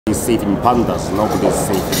saving pandas, nobody's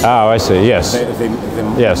saving. Oh, I see, yes.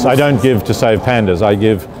 Yes, I don't give to save pandas, I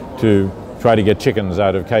give to try to get chickens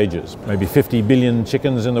out of cages. Maybe 50 billion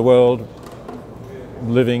chickens in the world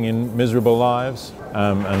living in miserable lives.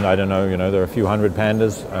 And I don't know, there are a few hundred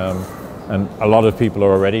pandas. And a lot of people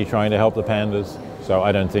are already trying to help the pandas. So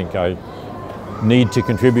I don't think I need to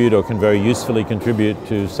contribute or can very usefully contribute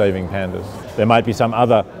to saving pandas. There might be some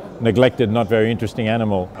other neglected, not very interesting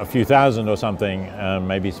animal, a few thousand or something.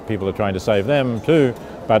 Maybe people are trying to save them too,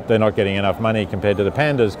 but they're not getting enough money compared to the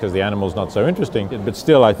pandas because the animal's not so interesting. But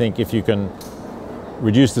still, I think if you can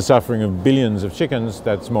reduce the suffering of billions of chickens,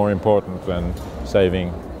 that's more important than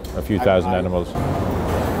saving a few thousand animals.